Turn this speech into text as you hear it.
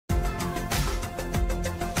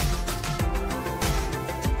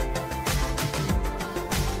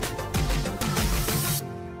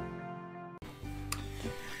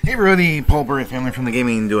Hey everybody, Paul Burry family from the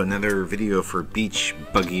gaming, do another video for beach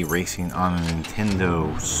buggy racing on a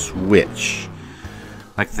Nintendo Switch.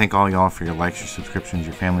 I'd like to thank all y'all for your likes, your subscriptions,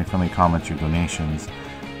 your family-friendly comments, your donations.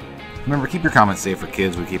 Remember, keep your comments safe for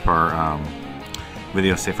kids. We keep our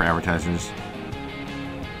videos safe for advertisers.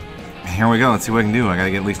 Here we go. Let's see what I can do. I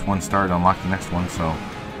gotta get at least one star to unlock the next one, so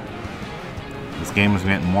this game is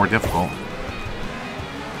getting more difficult.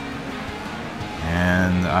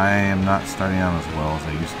 And I am not starting out as well as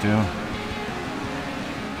I used to.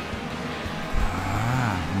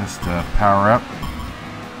 Missed a power up.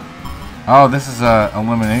 Oh, this is a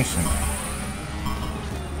elimination.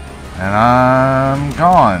 And I'm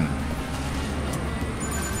gone.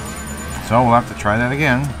 So we'll have to try that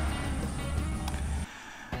again.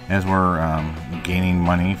 As we're gaining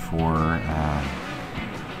money for,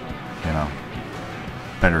 you know,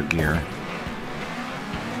 better gear.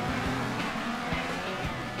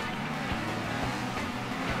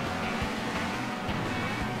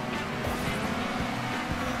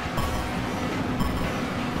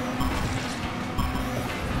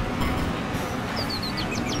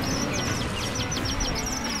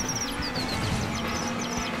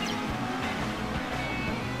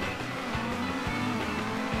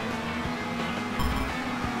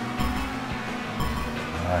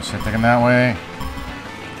 I should have taken that way.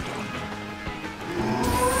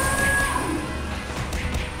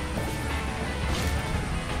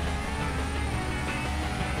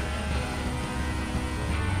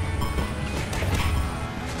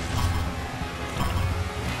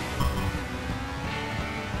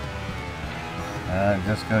 Alright,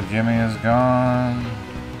 Disco Jimmy is gone.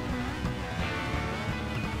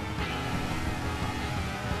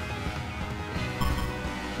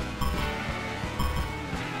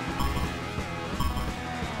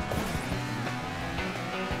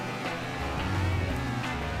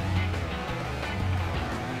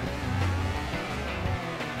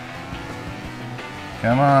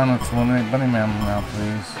 Come on, let's eliminate Bunny Man now,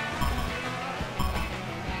 please.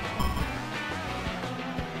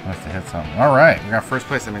 Must have hit something. Alright, we got first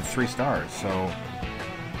place. I mean, 3 stars, so.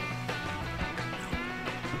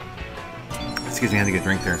 Excuse me, I had to get a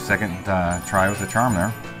drink there. Second try with the charm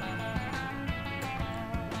there.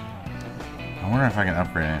 I wonder if I can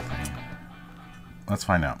upgrade anything. Let's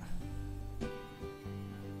find out.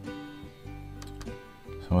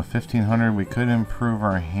 So with 1500, we could improve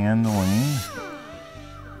our handling.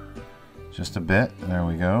 Just a bit. There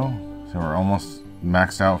we go. So we're almost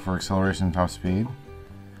maxed out for acceleration and top speed.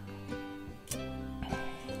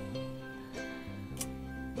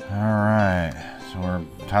 Alright. So we're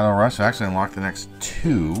title rush. So actually unlock the next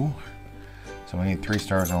 2. So we need 3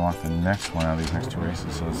 stars to unlock the next one out of these next 2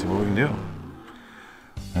 races. So let's see what we can do.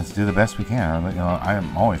 Let's do the best we can. You know, I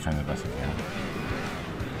am always trying the best I can.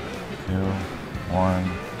 2,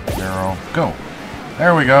 1, 0, go.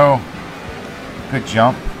 There we go. Good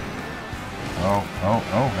jump. Oh,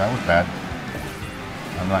 that was bad.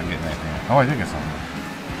 I'm not getting anything. Oh, I did get something.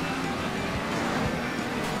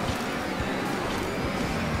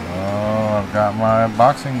 Oh, I've got my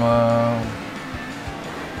boxing glove.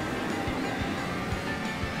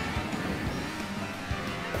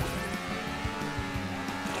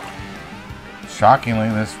 Shockingly,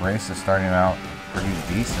 this race is starting out pretty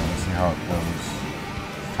decent. Let's see how it goes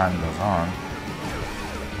as time goes on.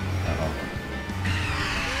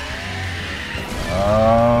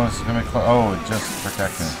 Oh, this is gonna be close. Oh, it just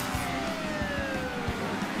protected me.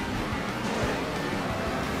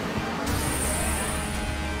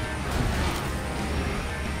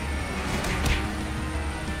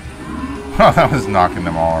 Oh, that was knocking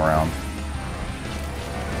them all around.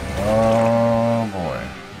 Oh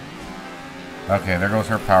boy. Okay, there goes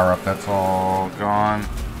her power up. That's all gone.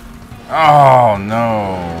 Oh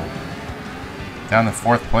no. Down to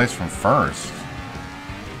 4th place from 1st.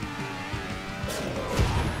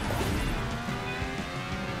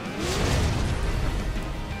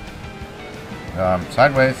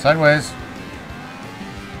 Sideways.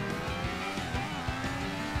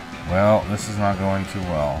 Well, this is not going too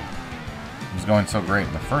well. It was going so great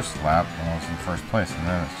in the first lap when I was in 1st place, and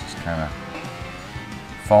then it's just kind of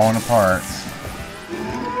falling apart.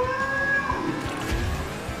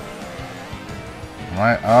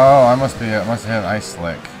 I must have hit Ice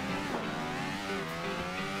Slick.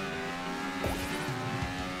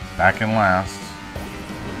 Back in last.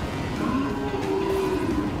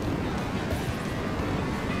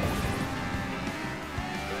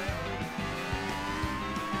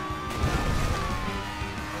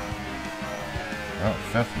 Oh,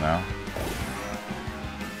 5th now.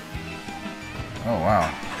 Oh,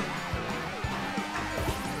 wow.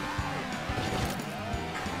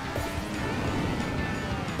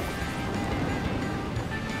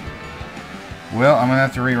 Well, I'm going to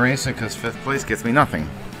have to re-race it because 5th place gets me nothing.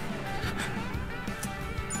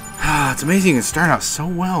 It's amazing. It started out so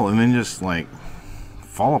well and then just, like,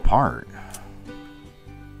 fall apart.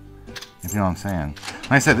 If you know what I'm saying.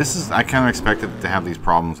 Like I said, I kind of expected to have these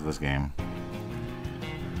problems with this game.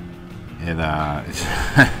 It's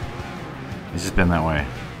just been that way.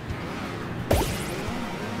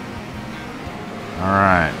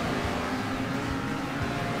 Alright.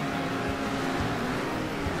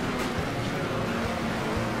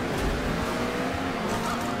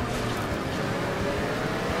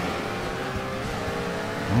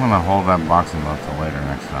 I'm gonna hold that boxing mode till later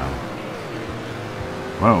next time.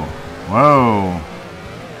 Whoa. Whoa!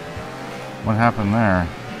 What happened there?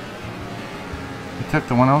 He took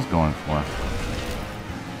the one I was going for.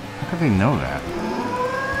 How could they know that?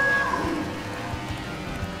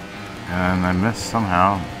 And I missed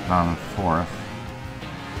somehow. Not in 4th.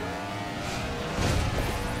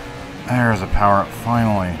 There's a power-up,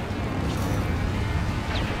 finally.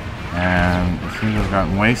 And it seems to have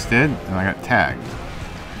gotten wasted, and I got tagged.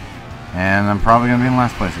 And I'm probably going to be in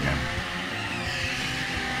last place again.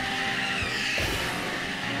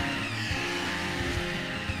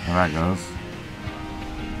 There that goes.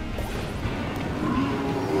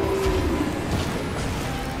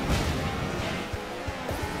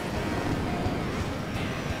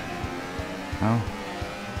 Well,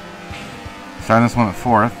 starting this one at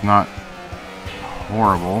 4th, not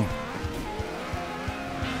horrible,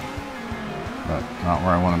 but not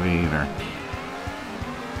where I want to be either.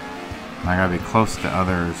 I gotta be close to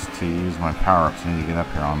others to use my power-ups. I need to get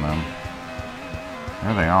up here on them.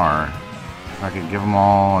 There they are. If I could give them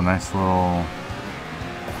all a nice little...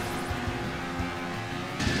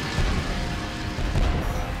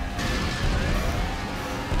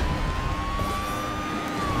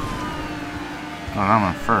 Oh, now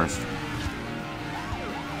I'm in 1st.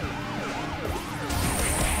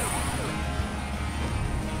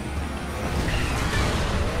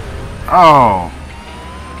 Oh!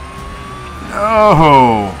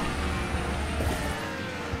 No!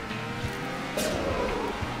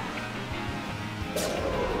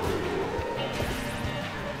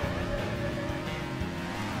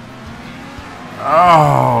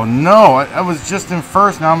 Oh, no. I was just in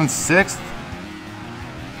 1st, now I'm in 6th.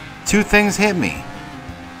 2 things hit me.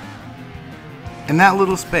 In that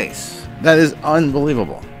little space. That is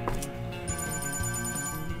unbelievable.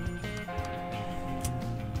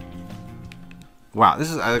 Wow,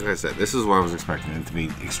 this is, like I said, this is what I was expecting it to be.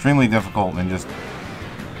 Extremely difficult and just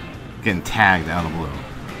getting tagged out of the blue.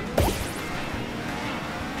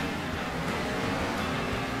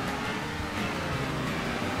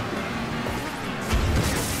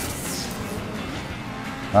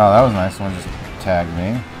 Oh, that was nice. Someone just tagged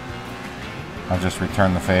me. I'll just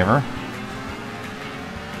return the favor.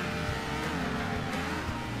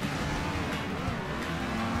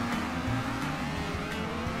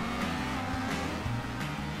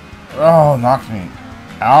 Oh, knocked me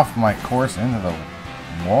off my course into the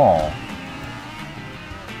wall.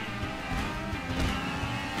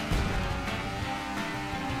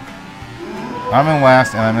 I'm in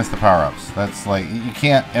last and I missed the power-ups. That's like, you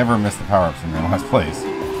can't ever miss the power-ups when you're in last place.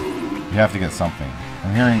 You have to get something.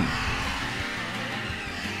 I'm hearing...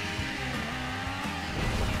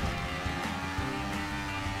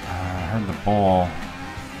 I heard the bull.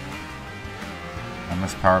 I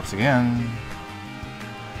missed power-ups again.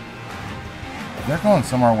 They're going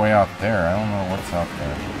somewhere way out there. I don't know what's out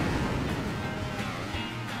there.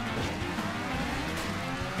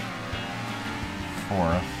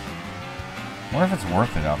 Fourth. I wonder if it's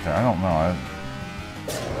worth it out there. I don't know.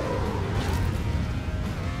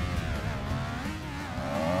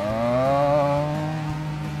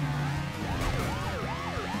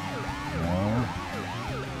 No.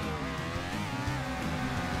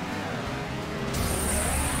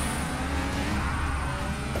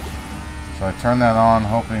 So I turned that on,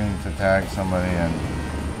 hoping to tag somebody, and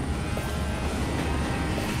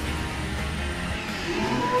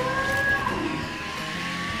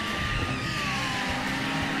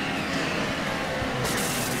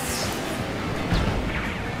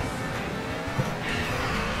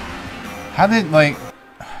how did, like,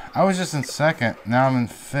 I was just in 2nd, now I'm in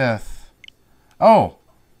 5th. Oh,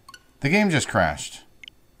 the game just crashed.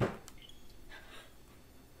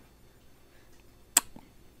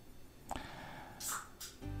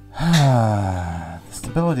 The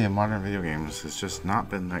stability of modern video games has just not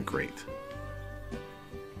been that great.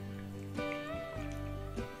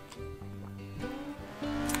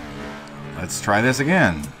 Let's try this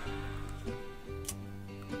again.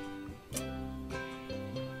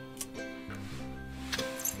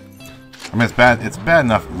 I mean, it's bad. It's bad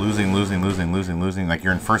enough losing. Like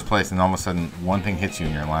you're in first place and all of a sudden one thing hits you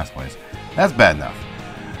and you're in last place. That's bad enough.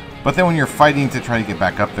 But then when you're fighting to try to get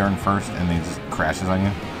back up there in first and it just crashes on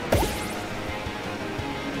you.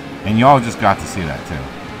 And y'all just got to see that too.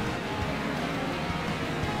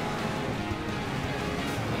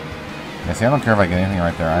 Yeah, see, I don't care if I get anything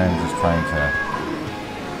right there. I am just trying to...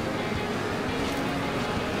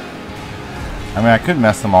 I mean, I could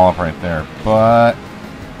mess them all up right there, but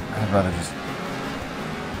I'd rather just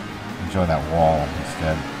enjoy that wall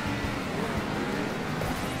instead.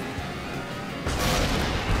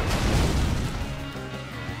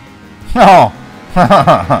 Oh!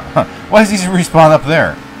 Why does he respawn up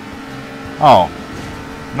there? Oh.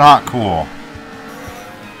 Not cool.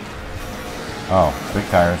 Oh, big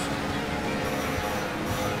tires.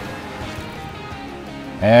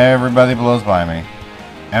 Everybody blows by me.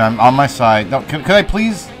 And I'm on my side. No, could I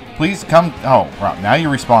please come? Oh, wow, now you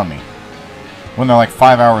respawn me. When they're like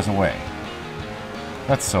 5 hours away.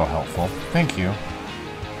 That's so helpful. Thank you.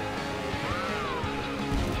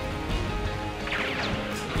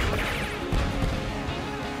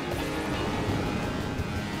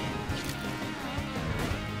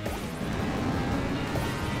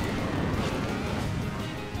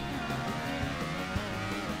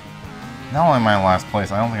 Not only am I in last place,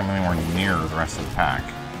 I don't think I'm anywhere near the rest of the pack.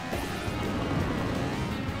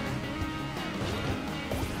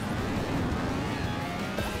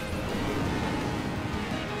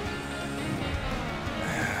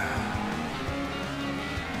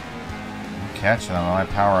 Catch them, my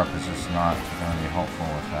power-up is just not going to be helpful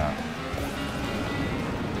with that.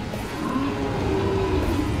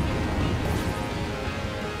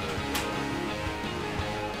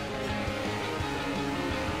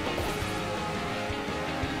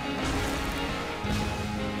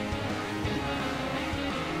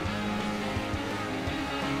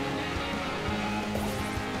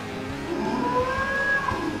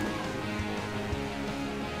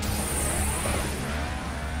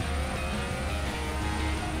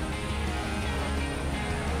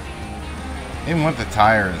 Even with the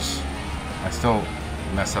tires, I still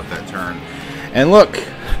mess up that turn. And look,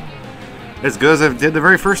 as good as I did the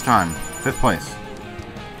very first time, 5th place.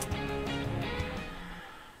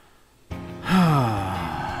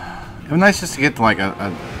 It was nice just to get to like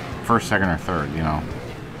a first, second, or third, you know.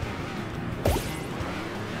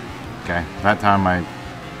 Okay, that time I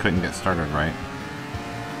couldn't get started right.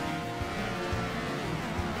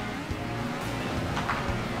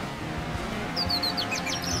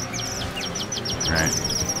 Right.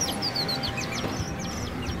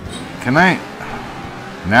 Can I...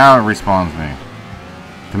 Now it respawns me.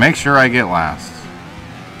 To make sure I get last.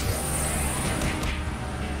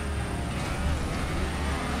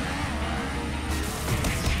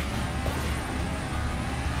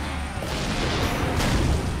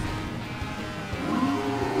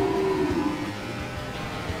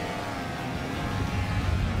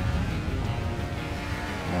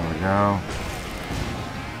 There we go.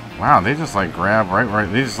 Wow, they just like grab right.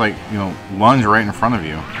 They just like, you know, lunge right in front of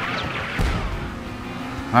you.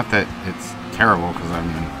 Not that it's terrible because I'm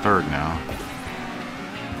in 3rd now.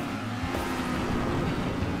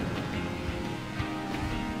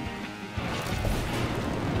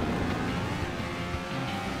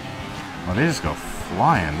 Well, they just go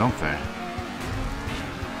flying, don't they?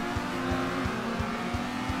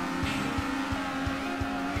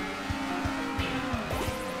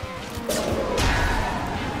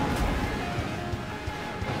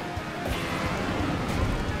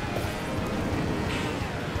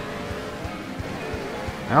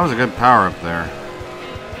 That was a good power up there.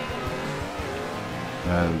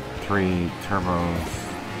 The 3 turbos.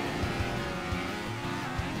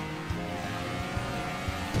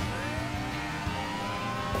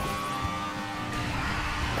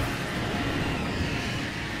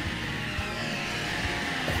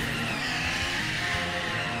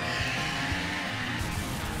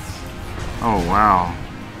 Oh wow,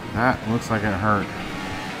 that looks like it hurt.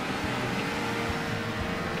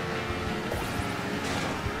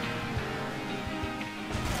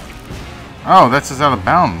 Oh, that's just out of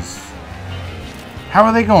bounds. How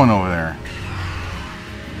are they going over there?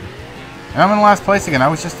 And I'm in last place again. I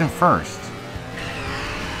was just in 1st.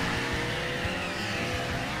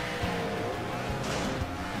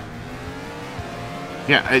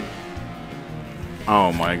 Yeah,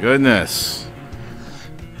 oh my goodness.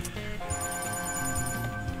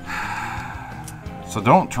 So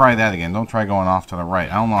don't try that again. Don't try going off to the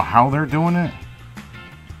right. I don't know how they're doing it.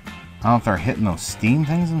 I don't know if they're hitting those steam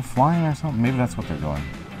things and flying or something. Maybe that's what they're doing.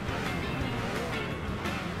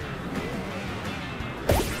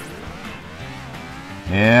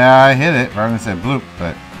 Yeah, I hit it. Rather than say bloop,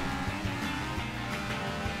 but...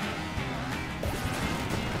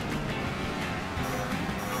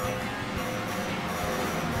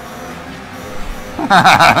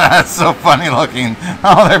 That's so funny looking.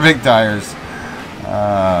 Oh, they're big tires.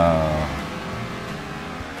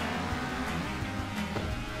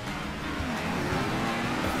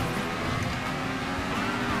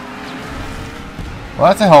 Well,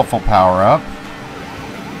 that's a helpful power-up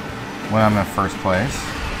when I'm in first place.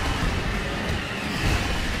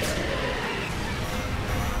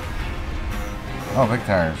 Oh, big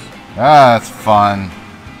tires. Ah, that's fun.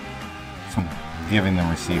 Some giving and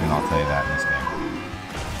receiving, I'll tell you that in this game.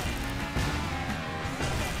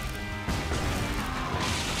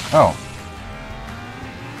 Oh.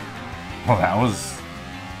 Well, that was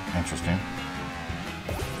interesting.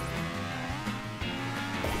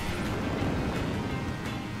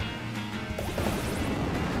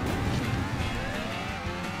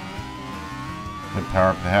 Good power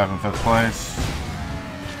up to have in fifth place.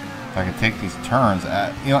 If I could take these turns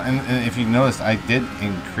at, you know, and if you noticed, I did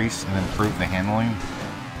increase and improve the handling.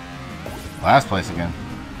 Last place again.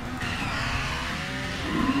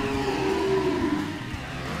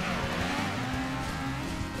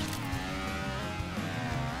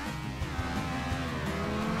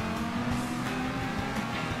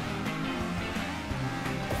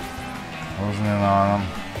 Closing in on them.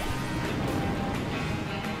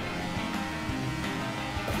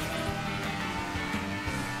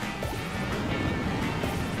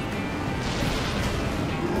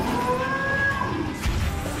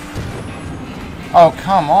 Oh,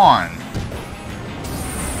 come on.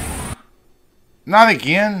 Not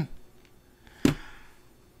again.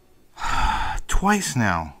 Twice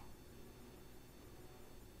now.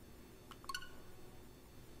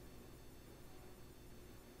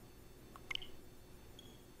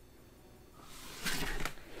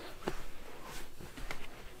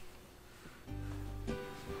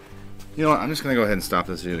 You know what? I'm just going to go ahead and stop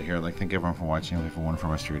this video here. I'd like to thank everyone for watching. Have a wonderful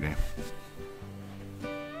rest of your day.